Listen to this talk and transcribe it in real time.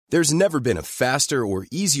There's never been a faster or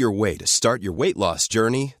easier way to start your weight loss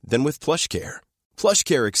journey than with PlushCare.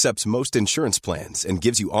 PlushCare accepts most insurance plans and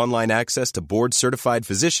gives you online access to board-certified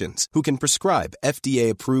physicians who can prescribe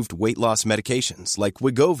FDA-approved weight loss medications like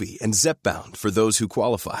Wegovy and Zepbound for those who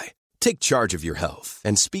qualify. Take charge of your health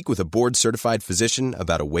and speak with a board-certified physician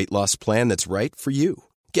about a weight loss plan that's right for you.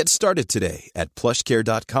 Get started today at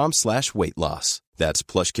plushcare.com/weight loss. That's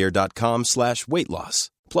plushcare.com/weight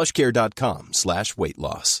loss. plushcare.com/weight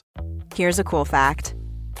loss. Here's a cool fact.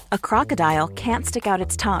 A crocodile can't stick out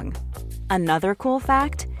its tongue. Another cool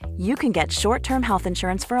fact, you can get short-term health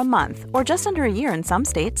insurance for a month or just under a year in some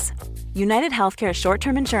states. United Healthcare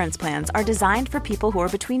short-term insurance plans are designed for people who are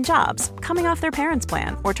between jobs, coming off their parents'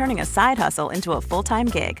 plan, or turning a side hustle into a full-time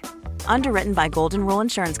gig. Underwritten by Golden Rule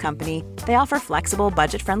Insurance Company, they offer flexible,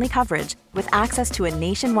 budget-friendly coverage with access to a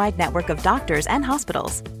nationwide network of doctors and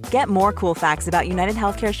hospitals. Get more cool facts about United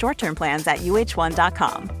Healthcare short-term plans at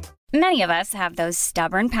uh1.com. Many of us have those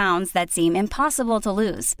stubborn pounds that seem impossible to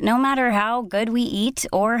lose, no matter how good we eat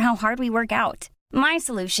or how hard we work out. My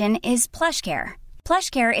solution is PlushCare.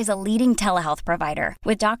 PlushCare is a leading telehealth provider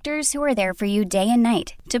with doctors who are there for you day and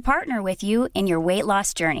night to partner with you in your weight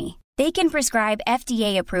loss journey. They can prescribe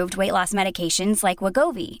FDA-approved weight loss medications like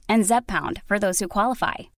Wegovy and Zepbound for those who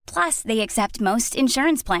qualify. Plus, they accept most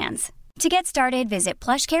insurance plans. To get started, visit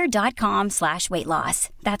plushcare.com/weight loss.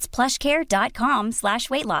 That's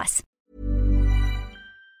plushcare.com/weight loss.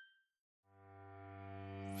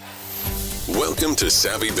 Welcome to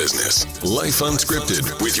Savvy Business, Life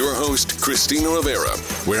Unscripted, with your host, Christina Rivera,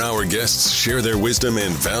 where our guests share their wisdom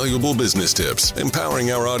and valuable business tips,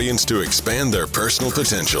 empowering our audience to expand their personal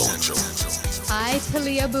potential. Hi,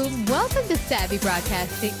 Talia, Boone. Welcome to Savvy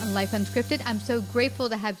Broadcasting, Life Unscripted. I'm so grateful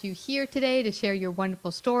to have you here today to share your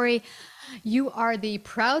wonderful story. You are the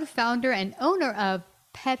proud founder and owner of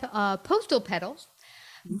Postal Petals.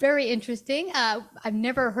 Very interesting. I've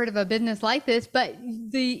never heard of a business like this, but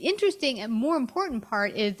the interesting and more important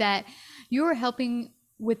part is that you're helping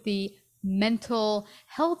with the mental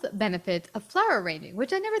health benefits of flower arranging,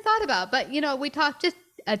 which I never thought about. But, we talked just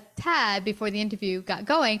a tad before the interview got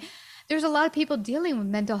going. There's a lot of people dealing with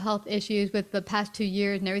mental health issues with the past 2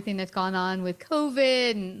 years and everything that's gone on with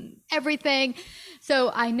COVID and everything.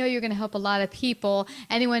 So I know you're going to help a lot of people.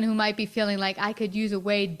 Anyone who might be feeling like I could use a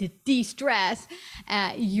way to de-stress,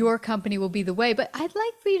 your company will be the way. But I'd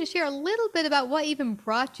like for you to share a little bit about what even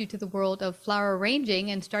brought you to the world of flower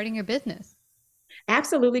arranging and starting your business.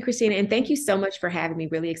 Absolutely, Christina. And thank you so much for having me.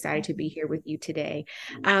 Really excited to be here with you today.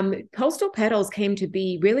 Postal Petals came to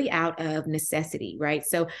be really out of necessity, right?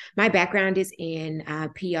 So my background is in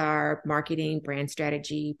PR, marketing, brand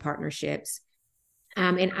strategy, partnerships.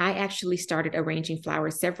 And I actually started arranging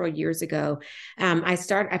flowers several years ago. I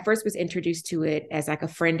first was introduced to it as like a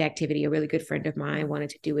friend activity. A really good friend of mine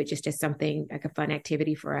wanted to do it just as something like a fun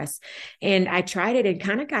activity for us. And I tried it and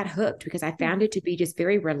kind of got hooked because I found it to be just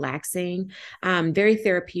very relaxing, very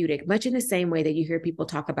therapeutic, much in the same way that you hear people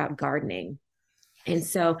talk about gardening. And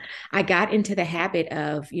so I got into the habit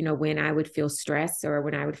of, when I would feel stressed or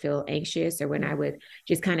when I would feel anxious or when I would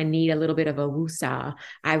just kind of need a little bit of a woosah,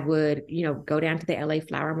 I would, go down to the LA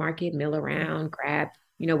flower market, mill around, grab,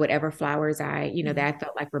 whatever flowers that I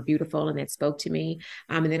felt like were beautiful and that spoke to me.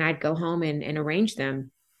 And then I'd go home and arrange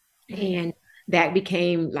them. And that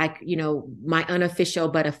became like, my unofficial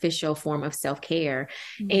but official form of self-care.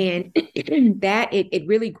 And that it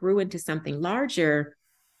really grew into something larger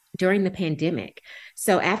during the pandemic.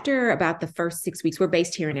 So after about the first 6 weeks, we're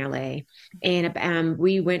based here in LA, and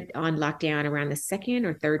we went on lockdown around the second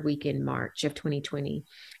or third week in March of 2020.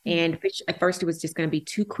 And at first it was just going to be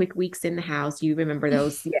 2 quick weeks in the house. You remember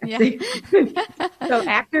those? Yes. Yeah. So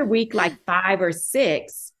after week like 5 or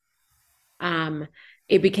 6,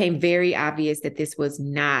 it became very obvious that this was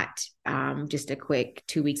not just a quick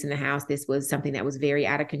 2 weeks in the house. This was something that was very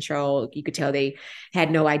out of control. You could tell they had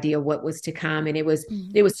no idea what was to come. And it was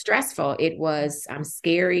stressful. It was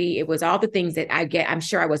scary. It was all the things that I'm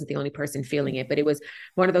sure I wasn't the only person feeling it, but it was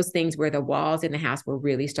one of those things where the walls in the house were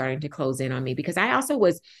really starting to close in on me, because I also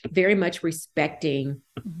was very much respecting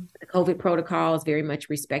the COVID protocols, very much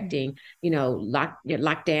respecting,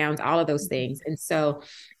 lockdowns, all of those things. And so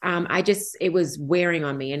it was wearing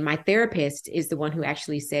on me. And my therapist is the one who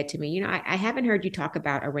actually said to me, I haven't heard you talk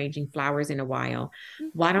about arranging flowers in a while.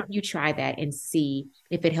 Why don't you try that and see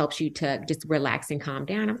if it helps you to just relax and calm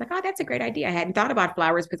down? I was like, oh, that's a great idea. I hadn't thought about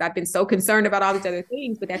flowers because I've been so concerned about all these other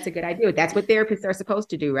things, but that's a good idea. That's what therapists are supposed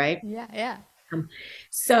to do, right? Yeah.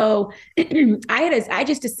 So I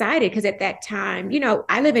just decided, because at that time,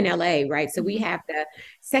 I live in LA, right? So we have the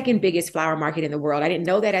second biggest flower market in the world. I didn't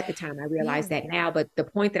know that at the time. I realize that now, but the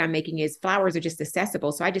point that I'm making is flowers are just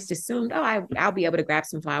accessible. So I just assumed, I'll be able to grab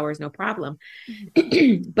some flowers, no problem.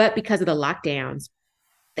 But because of the lockdowns,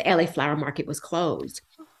 the LA flower market was closed.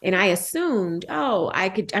 And I assumed,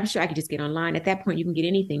 I'm sure I could just get online. At that point, you can get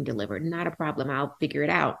anything delivered. Not a problem. I'll figure it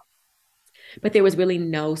out. But there was really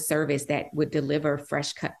no service that would deliver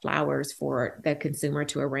fresh cut flowers for the consumer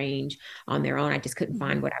to arrange on their own. I just couldn't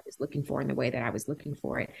find what I was looking for in the way that I was looking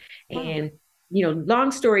for it. Wow. And,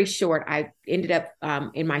 long story short, I ended up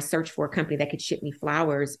in my search for a company that could ship me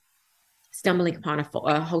flowers, stumbling upon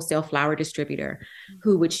a wholesale flower distributor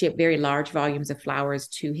who would ship very large volumes of flowers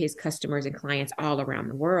to his customers and clients all around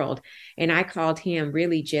the world. And I called him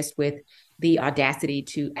really just with the audacity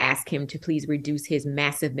to ask him to please reduce his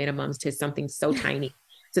massive minimums to something so tiny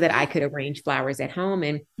so that I could arrange flowers at home.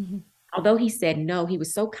 And although he said no, he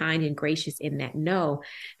was so kind and gracious in that no,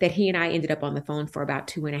 that he and I ended up on the phone for about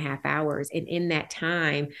 2.5 hours. And in that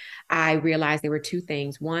time, I realized there were two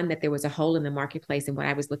things. One, that there was a hole in the marketplace and what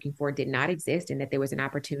I was looking for did not exist, and that there was an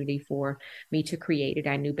opportunity for me to create it.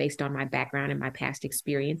 I knew based on my background and my past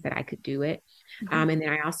experience that I could do it. And then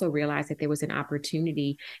I also realized that there was an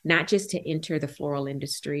opportunity not just to enter the floral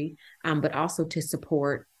industry, but also to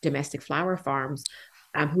support domestic flower farms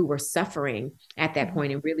who were suffering at that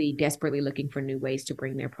point and really desperately looking for new ways to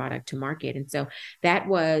bring their product to market. And so that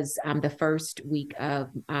was the first week of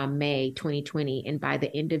May 2020. And by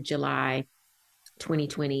the end of July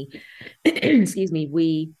 2020, excuse me,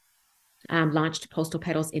 we launched Postal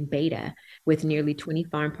Petals in beta with nearly 20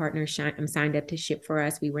 farm partners signed up to ship for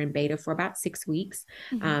us. We were in beta for about 6 weeks.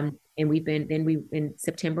 And in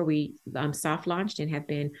September, we soft launched and have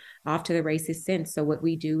been off to the races since. So what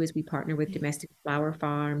we do is we partner with domestic flower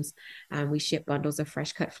farms. We ship bundles of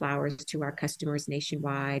fresh cut flowers to our customers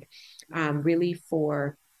nationwide, really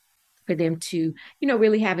for them to,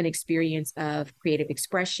 really have an experience of creative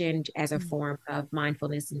expression as a form of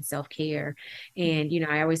mindfulness and self-care. And,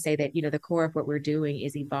 I always say that, the core of what we're doing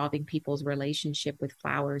is evolving people's relationship with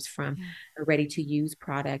flowers from a ready-to-use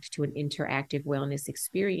product to an interactive wellness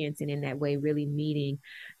experience. And in that way, really meeting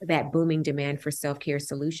that booming demand for self-care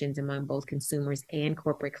solutions among both consumers and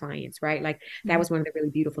corporate clients, right? Like that was one of the really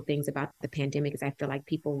beautiful things about the pandemic, is I feel like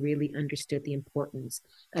people really understood the importance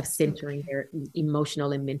of centering their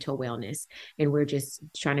emotional and mental wellness. And we're just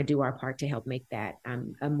trying to do our part to help make that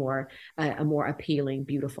a more appealing,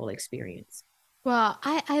 beautiful experience. Well,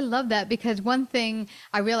 I love that, because one thing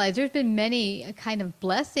I realized, there's been many kind of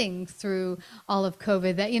blessings through all of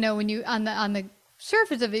COVID that, when you on the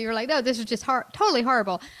surface of it, you're like, no, this is just totally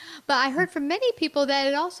horrible. But I heard from many people that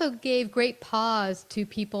it also gave great pause to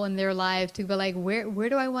people in their lives to be like, where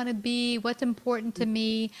do I want to be? What's important to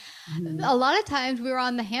me? A lot of times we were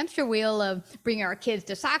on the hamster wheel of bringing our kids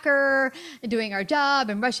to soccer, doing our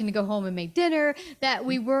job and rushing to go home and make dinner, that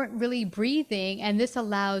we weren't really breathing. And this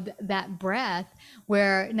allowed that breath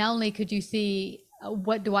where not only could you see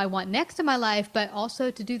what do I want next in my life, but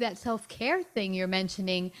also to do that self-care thing you're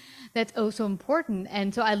mentioning that's oh so important.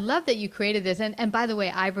 And so I love that you created this. And by the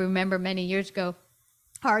way, I remember many years ago,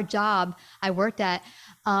 our job I worked at,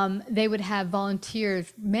 they would have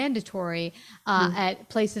volunteers mandatory at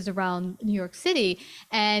places around New York City,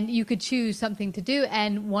 and you could choose something to do.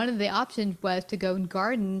 And one of the options was to go and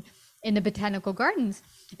garden in the botanical gardens.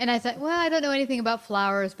 And I thought, well, I don't know anything about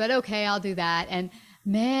flowers, but okay, I'll do that. And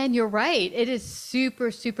man, you're right. It is super,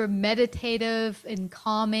 super meditative and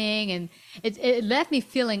calming. And it left me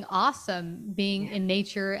feeling awesome being in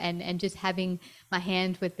nature and just having my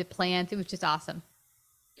hands with the plants. It was just awesome.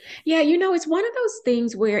 Yeah, it's one of those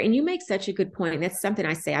things where, and you make such a good point. That's something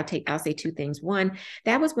I say. I'll say two things. One,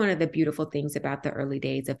 that was one of the beautiful things about the early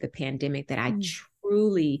days of the pandemic that I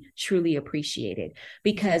truly, truly appreciated,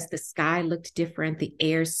 because the sky looked different, the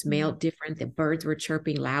air smelled different, the birds were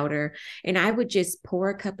chirping louder, and I would just pour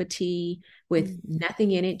a cup of tea with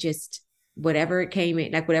nothing in it, just whatever it came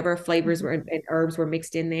in, like whatever flavors were and herbs were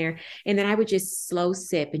mixed in there. And then I would just slow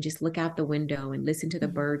sip and just look out the window and listen to the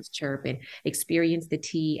birds chirp and experience the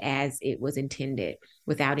tea as it was intended,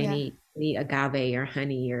 without any agave or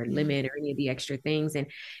honey or lemon or any of the extra things. And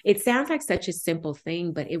it sounds like such a simple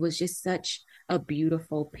thing, but it was just such a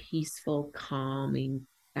beautiful, peaceful, calming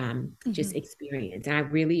just experience. And I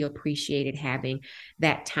really appreciated having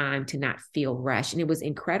that time to not feel rushed. And it was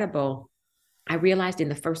incredible. I realized in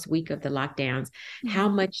the first week of the lockdowns how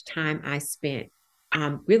much time I spent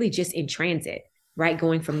really just in transit, right?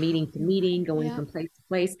 Going from meeting to meeting, going from place to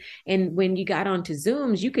place. And when you got onto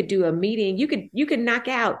Zooms, you could do a meeting, you could knock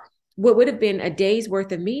out what would have been a day's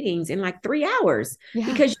worth of meetings in like 3 hours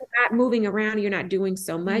because you're not moving around, you're not doing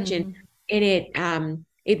so much. And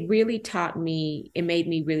it really taught me, it made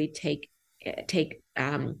me really take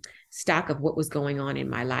stock of what was going on in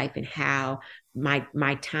my life and how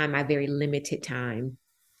my time, my very limited time,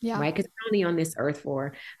 right? Because I'm only on this earth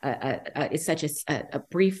for it's such a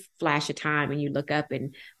brief flash of time, and you look up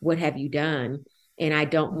and what have you done? And I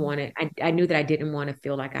don't want to, I knew that I didn't want to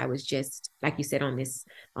feel like I was just, like you said, on this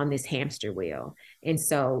hamster wheel. And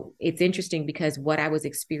so it's interesting because what I was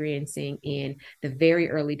experiencing in the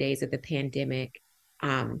very early days of the pandemic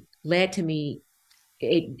led to me,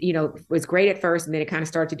 it was great at first, and then it kind of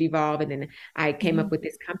started to devolve. And then I came up with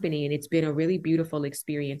this company, and it's been a really beautiful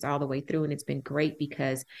experience all the way through. And it's been great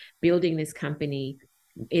because building this company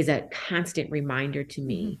is a constant reminder to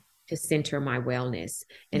me to center my wellness,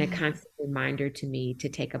 and a constant reminder to me to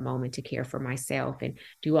take a moment to care for myself and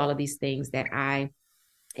do all of these things that I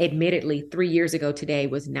admittedly 3 years ago today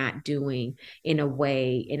was not doing in a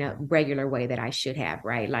regular way that I should have,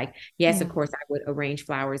 right? Like, yes, of course I would arrange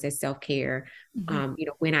flowers as self-care,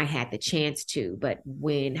 when I had the chance to, but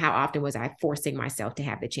how often was I forcing myself to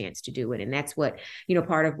have the chance to do it? And that's what,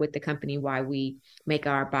 part of with the company, why we make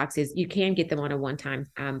our boxes. You can get them on a one-time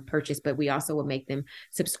purchase, but we also will make them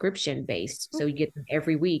subscription based. So you get them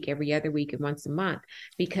every week, every other week, and once a month,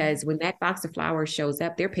 because when that box of flowers shows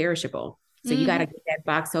up, they're perishable. So you got to get that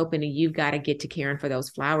box open, and you've got to get to caring for those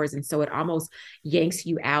flowers. And so it almost yanks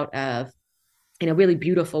you out of, in a really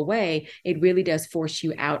beautiful way, it really does force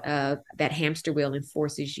you out of that hamster wheel and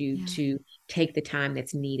forces you to take the time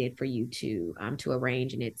that's needed for you to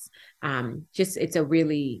arrange. And it's it's a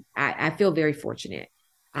really, I feel very fortunate.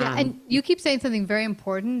 And you keep saying something very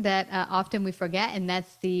important that often we forget, and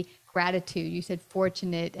that's the gratitude. You said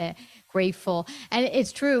fortunate, grateful. And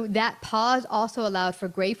it's true, that pause also allowed for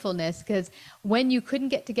gratefulness, because when you couldn't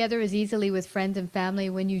get together as easily with friends and family,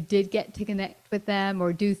 when you did get to connect with them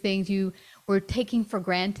or do things you were taking for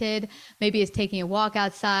granted, maybe it's taking a walk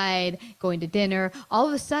outside, going to dinner, all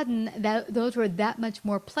of a sudden those were that much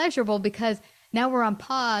more pleasurable, because now we're on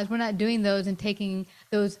pause. We're not doing those and taking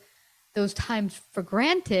those times for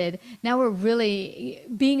granted. Now we're really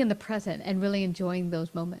being in the present and really enjoying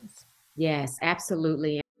those moments. Yes,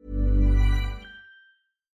 absolutely.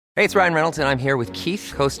 Hey, it's Ryan Reynolds, and I'm here with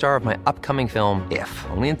Keith, co-star of my upcoming film, If,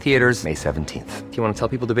 only in theaters May 17th. Do you want to tell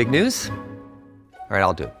people the big news? All right,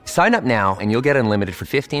 I'll do it. Sign up now and you'll get unlimited for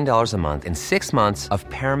 $15 a month and 6 months of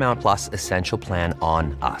Paramount Plus Essential Plan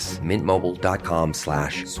on us.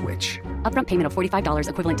 MintMobile.com/switch. Upfront payment of $45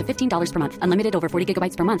 equivalent to $15 per month. Unlimited over 40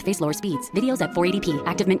 gigabytes per month. Face lower speeds. Videos at 480p.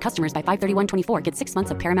 Active Mint customers by 531.24 get 6 months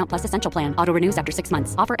of Paramount Plus Essential Plan. Auto renews after 6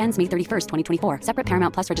 months. Offer ends May 31st, 2024. Separate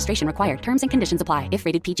Paramount Plus registration required. Terms and conditions apply if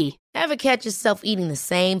rated PG. Ever catch yourself eating the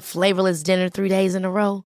same flavorless dinner 3 days in a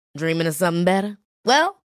row? Dreaming of something better?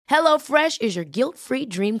 Well, HelloFresh is your guilt-free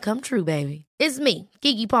dream come true, baby. It's me,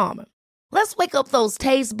 Keke Palmer. Let's wake up those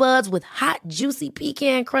taste buds with hot, juicy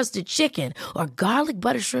pecan-crusted chicken or garlic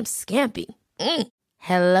butter shrimp scampi.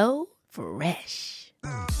 Hello Fresh.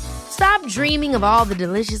 Stop dreaming of all the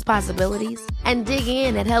delicious possibilities and dig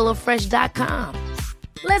in at HelloFresh.com.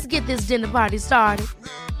 Let's get this dinner party started.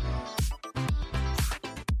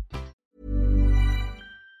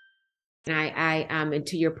 And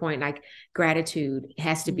to your point, like, gratitude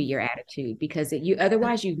has to be your attitude, because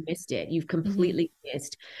otherwise you've missed it. You've completely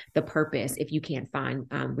missed the purpose if you can't find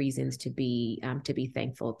reasons to be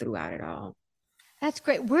thankful throughout it all. That's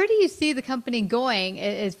great. Where do you see the company going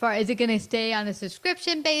as far as, it going to stay on a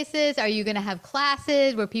subscription basis? Are you going to have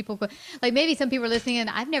classes where people go, like, maybe some people are listening and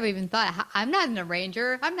I've never even thought, I'm not an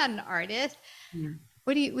arranger, I'm not an artist. Yeah.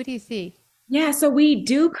 What do you see? Yeah, so we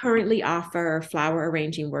do currently offer flower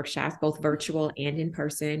arranging workshops, both virtual and in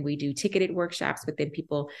person. We do ticketed workshops, but then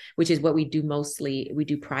which is what we do mostly, we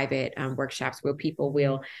do private workshops where people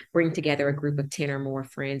will bring together a group of 10 or more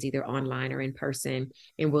friends, either online or in person,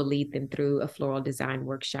 and we'll lead them through a floral design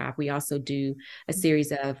workshop. We also do a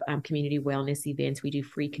series of community wellness events. We do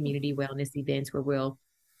free community wellness events where we'll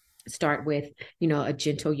start with, a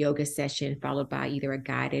gentle yoga session followed by either a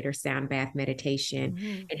guided or sound bath meditation,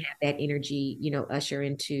 and have that energy, usher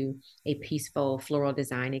into a peaceful floral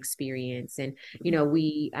design experience. And,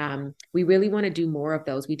 we really want to do more of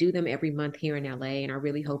those. We do them every month here in LA, and are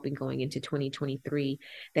really hoping going into 2023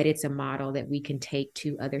 that it's a model that we can take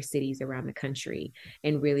to other cities around the country,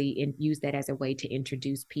 and really use that as a way to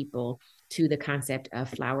introduce people to the concept of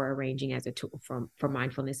flower arranging as a tool for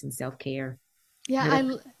mindfulness and self-care. Yeah,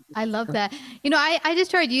 I love that. I just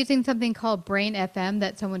started using something called Brain FM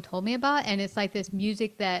that someone told me about. And it's like this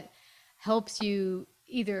music that helps you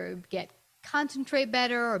either get concentrate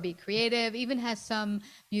better or be creative, even has some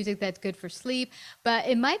music that's good for sleep. But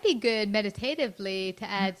it might be good meditatively to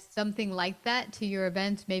add something like that to your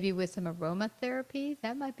events, maybe with some aromatherapy.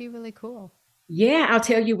 That might be really cool. Yeah, I'll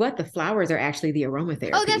tell you what, the flowers are actually the Oh,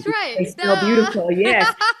 aromatherapy. that's right. They smell Duh. beautiful.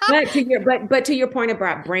 Yes. But to your point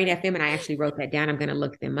about Brain FM, and I actually wrote that down. I'm going to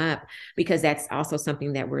look them up because that's also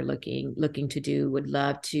something that we're looking to do. Would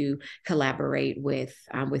love to collaborate with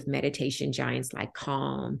meditation giants like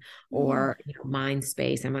Calm or Mind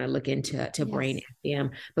Space. I'm going to look into Brain Yes.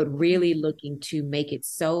 FM, but really looking to make it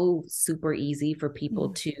so super easy for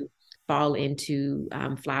people to fall into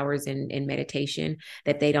flowers and meditation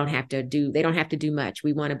that they don't have to do much.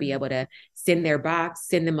 We want to be able to send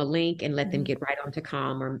them a link and let them get right onto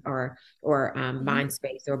Calm or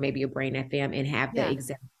Mindspace or maybe a Brain FM and have the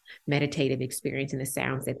exact meditative experience and the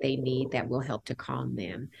sounds that they need that will help to calm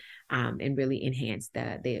them and really enhance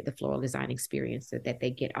the floral design experience so that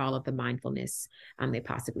they get all of the mindfulness they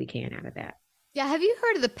possibly can out of that. Yeah, have you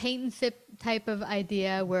heard of the paint and sip type of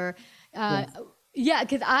idea where Yes. yeah,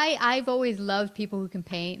 because I've always loved people who can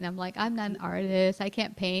paint, and I'm like, I'm not an artist, I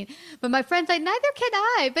can't paint. But my friend's like, neither can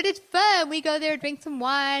I, but it's fun. We go there, drink some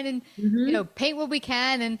wine, and paint what we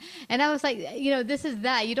can. And I was like, this is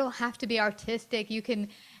that. You don't have to be artistic. You can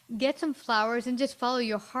get some flowers and just follow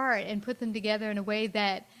your heart and put them together in a way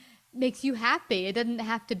that makes you happy. It doesn't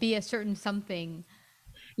have to be a certain something.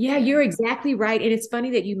 Yeah, you're exactly right. And it's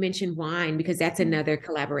funny that you mentioned wine because that's another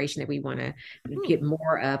collaboration that we want to get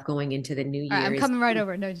more of going into the new All right, year. I'm coming right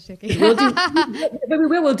over. No, just joking.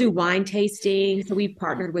 We'll do wine tasting. So we've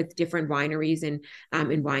partnered with different wineries and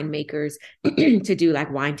winemakers to do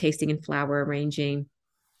like wine tasting and flower arranging.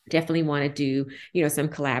 Definitely want to do, some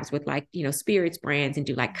collabs with like, spirits brands and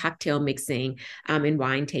do like cocktail mixing and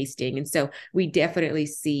wine tasting. And so we definitely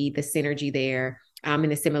see the synergy there.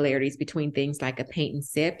 And the similarities between things like a paint and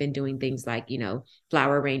sip and doing things like,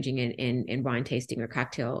 flower arranging and wine tasting or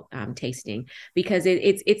cocktail tasting, because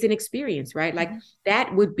it's an experience, right? Like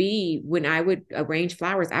that would be when I would arrange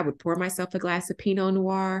flowers, I would pour myself a glass of Pinot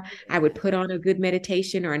Noir. I would put on a good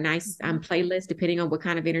meditation or a nice playlist, depending on what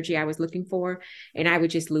kind of energy I was looking for. And I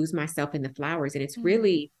would just lose myself in the flowers. And it's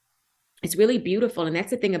really beautiful. And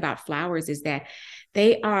that's the thing about flowers is that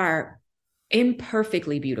they are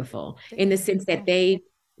imperfectly beautiful in the sense that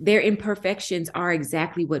their imperfections are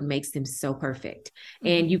exactly what makes them so perfect.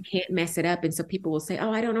 And you can't mess it up. And so people will say,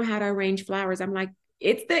 oh, I don't know how to arrange flowers. I'm like,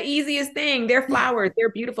 it's the easiest thing. They're flowers.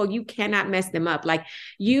 They're beautiful. You cannot mess them up.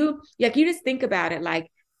 You just think about it.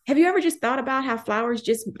 Like, have you ever just thought about how flowers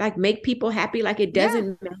just like make people happy? Like it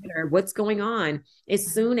doesn't matter what's going on.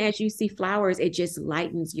 As soon as you see flowers, it just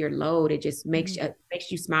lightens your load. It just makes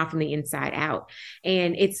you smile from the inside out.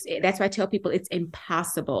 And that's why I tell people it's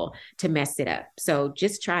impossible to mess it up. So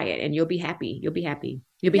just try it and you'll be happy. You'll be happy.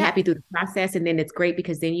 You'll be happy through the process. And then it's great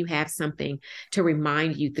because then you have something to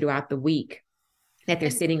remind you throughout the week that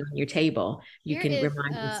they're sitting on your table. You can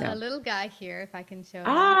remind yourself. A little guy here, if I can show him.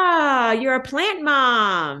 Ah, you're a plant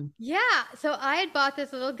mom. Yeah. So I had bought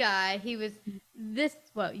this little guy. He was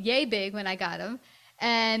yay big when I got him.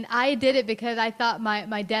 And I did it because I thought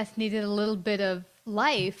my desk needed a little bit of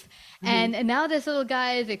life. And now this little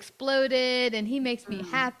guy has exploded and he makes me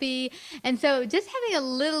happy. And so just having a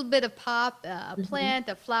little bit of pop, a plant,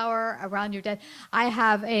 a flower around your desk. I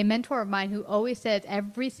have a mentor of mine who always says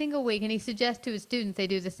every single week, and he suggests to his students they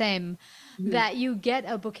do the same, that you get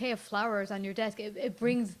a bouquet of flowers on your desk. It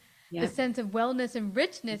brings the sense of wellness and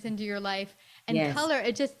richness into your life and color.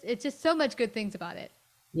 It's just so much good things about it.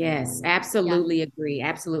 Yes, absolutely agree.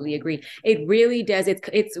 Absolutely agree. It really does.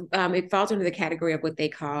 It falls under the category of what they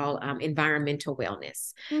call environmental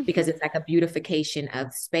wellness, because it's like a beautification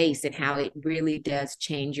of space and how it really does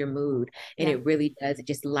change your mood. And it really does. It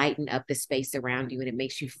just lighten up the space around you, and it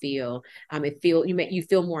makes you feel, you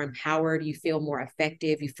feel more empowered. You feel more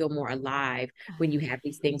effective. You feel more alive when you have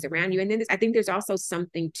these things around you. And then I think there's also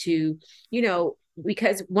something to,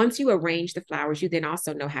 because once you arrange the flowers, you then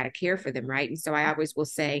also know how to care for them, right? And so I always will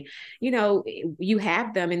say, you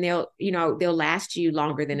have them and they'll last you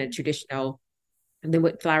longer than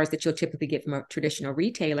what flowers that you'll typically get from a traditional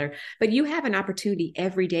retailer. But you have an opportunity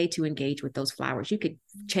every day to engage with those flowers. You could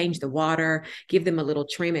change the water, give them a little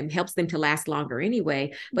trim. It helps them to last longer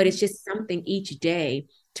anyway, but it's just something each day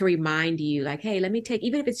to remind you like, hey, let me take,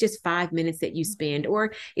 even if it's just 5 minutes that you spend,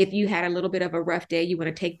 or if you had a little bit of a rough day, you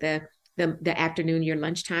want to take the afternoon, your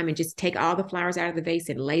lunchtime, and just take all the flowers out of the vase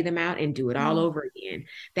and lay them out and do it all over again.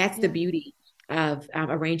 That's the beauty of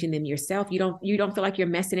arranging them yourself. You don't feel like you're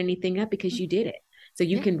messing anything up because you did it. So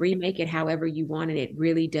you can remake it however you want. And it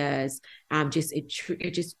really does.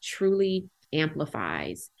 It just truly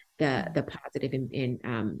amplifies the positive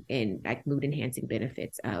and like mood enhancing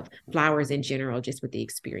benefits of flowers in general, just with the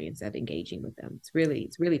experience of engaging with them.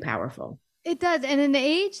 It's really powerful. It does. And in the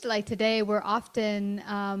age like today, we're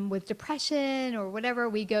often with depression or whatever,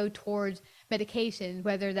 we go towards medication,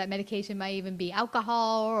 whether that medication might even be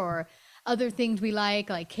alcohol or other things we like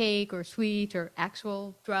cake or sweet or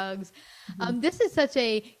actual drugs. This is such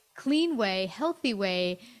a clean way, healthy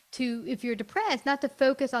way to, if you're depressed, not to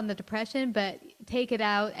focus on the depression, but take it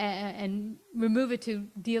out and remove it to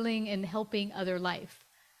dealing and helping other life.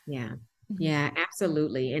 Yeah. Yeah,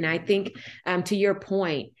 absolutely. And I think to your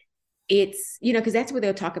point, it's, because that's where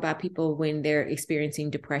they'll talk about people when they're experiencing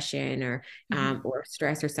depression or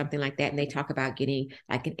stress or something like that. And they talk about getting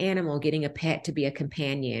like an animal, getting a pet to be a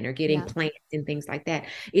companion, or getting plants and things like that.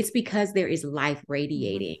 It's because there is life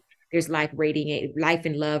radiating. There's life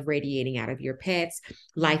and love radiating out of your pets,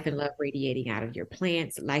 life and love radiating out of your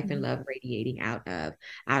plants, life and love radiating out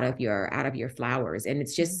of your flowers. And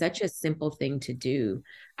it's just such a simple thing to do,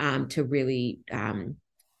 to really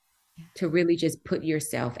just put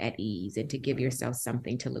yourself at ease and to give yourself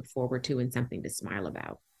something to look forward to and something to smile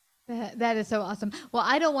about. That is so awesome. Well,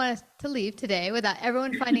 I don't want us to leave today without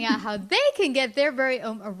everyone finding out how they can get their very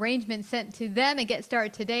own arrangement sent to them and get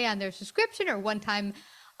started today on their subscription or one-time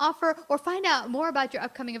offer, or find out more about your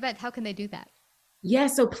upcoming event. How can they do that? Yeah,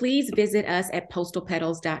 so please visit us at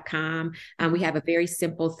postalpetals.com. We have a very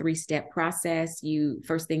simple 3-step process.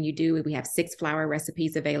 First thing you do, we have 6 flower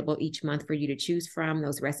recipes available each month for you to choose from.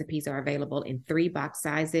 Those recipes are available in 3 box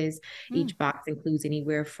sizes. Each box includes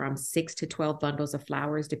anywhere from 6 to 12 bundles of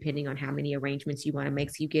flowers, depending on how many arrangements you want to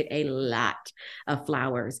make. So you get a lot of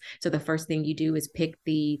flowers. So the first thing you do is pick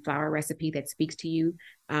the flower recipe that speaks to you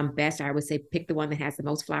best. I would say pick the one that has the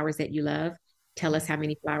most flowers that you love. Tell us how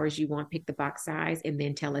many flowers you want, pick the box size, and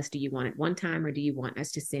then tell us, do you want it one time, or do you want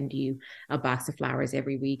us to send you a box of flowers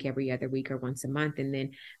every week, every other week, or once a month? And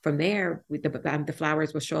then from there, with the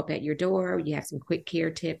flowers will show up at your door. You have some quick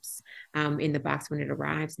care tips in the box when it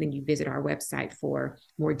arrives. And then you visit our website for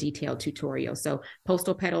more detailed tutorials. So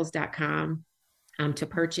postalpetals.com. To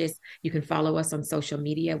purchase. You can follow us on social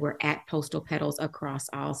media. We're at Postal Petals across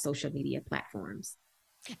all social media platforms.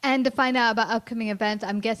 And to find out about upcoming events,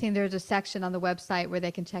 I'm guessing there's a section on the website where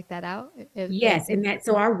they can check that out. Yes.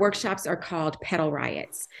 So our workshops are called Petal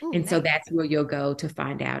Riots. Ooh, and nice. So that's where you'll go to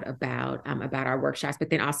find out about our workshops.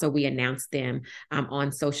 But then also we announce them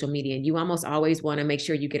on social media. And you almost always want to make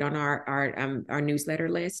sure you get on our newsletter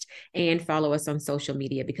list and follow us on social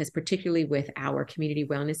media, because particularly with our community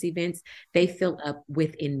wellness events, they fill up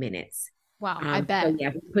within minutes. Wow, I bet. So yeah,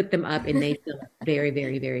 we put them up and they fill up very,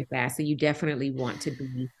 very, very fast. So you definitely want to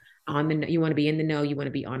be you want to be in the know, you want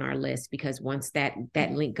to be on our list, because once that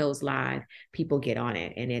link goes live, people get on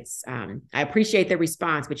it. And it's, I appreciate the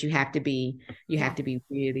response, but you have to be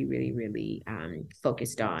really, really, really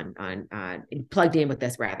focused on plugged in with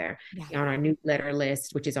us rather, on our newsletter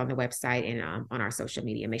list, which is on the website, and on our social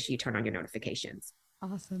media. Make sure you turn on your notifications.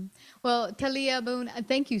 Awesome. Well, Talia, Boone,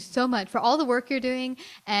 thank you so much for all the work you're doing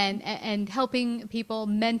and helping people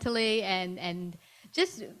mentally and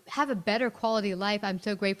just have a better quality of life. I'm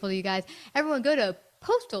so grateful to you guys. Everyone, go to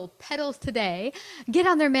Postal Petals today, get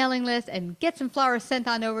on their mailing list, and get some flowers sent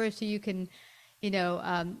on over so you can,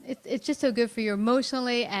 it's just so good for you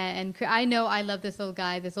emotionally. And I know I love this little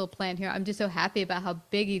guy, this little plant here. I'm just so happy about how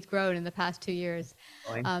big he's grown in the past 2 years.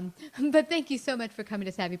 But thank you so much for coming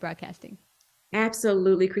to Savvy Broadcasting.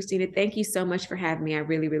 Absolutely, Christina. Thank you so much for having me. I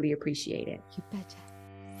really, really appreciate it. You betcha.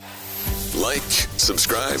 Like,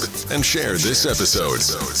 subscribe, and share this episode.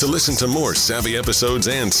 To listen to more Savvy episodes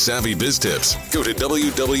and Savvy Biz Tips, go to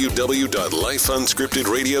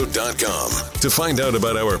www.lifeunscriptedradio.com. To find out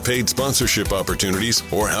about our paid sponsorship opportunities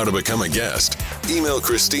or how to become a guest, email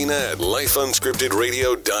Christina at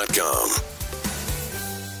lifeunscriptedradio.com.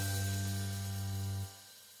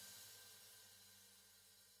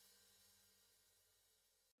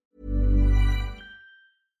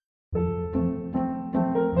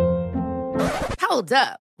 Hold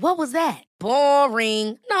up. What was that?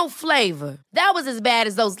 Boring. No flavor. That was as bad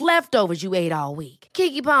as those leftovers you ate all week.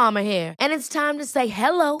 Keke Palmer here. And it's time to say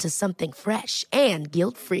hello to something fresh and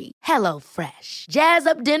guilt-free. Hello Fresh. Jazz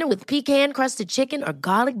up dinner with pecan-crusted chicken or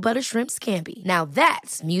garlic butter shrimp scampi. Now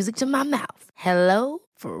that's music to my mouth. Hello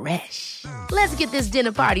Fresh. Let's get this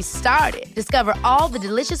dinner party started. Discover all the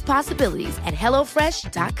delicious possibilities at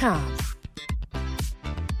HelloFresh.com.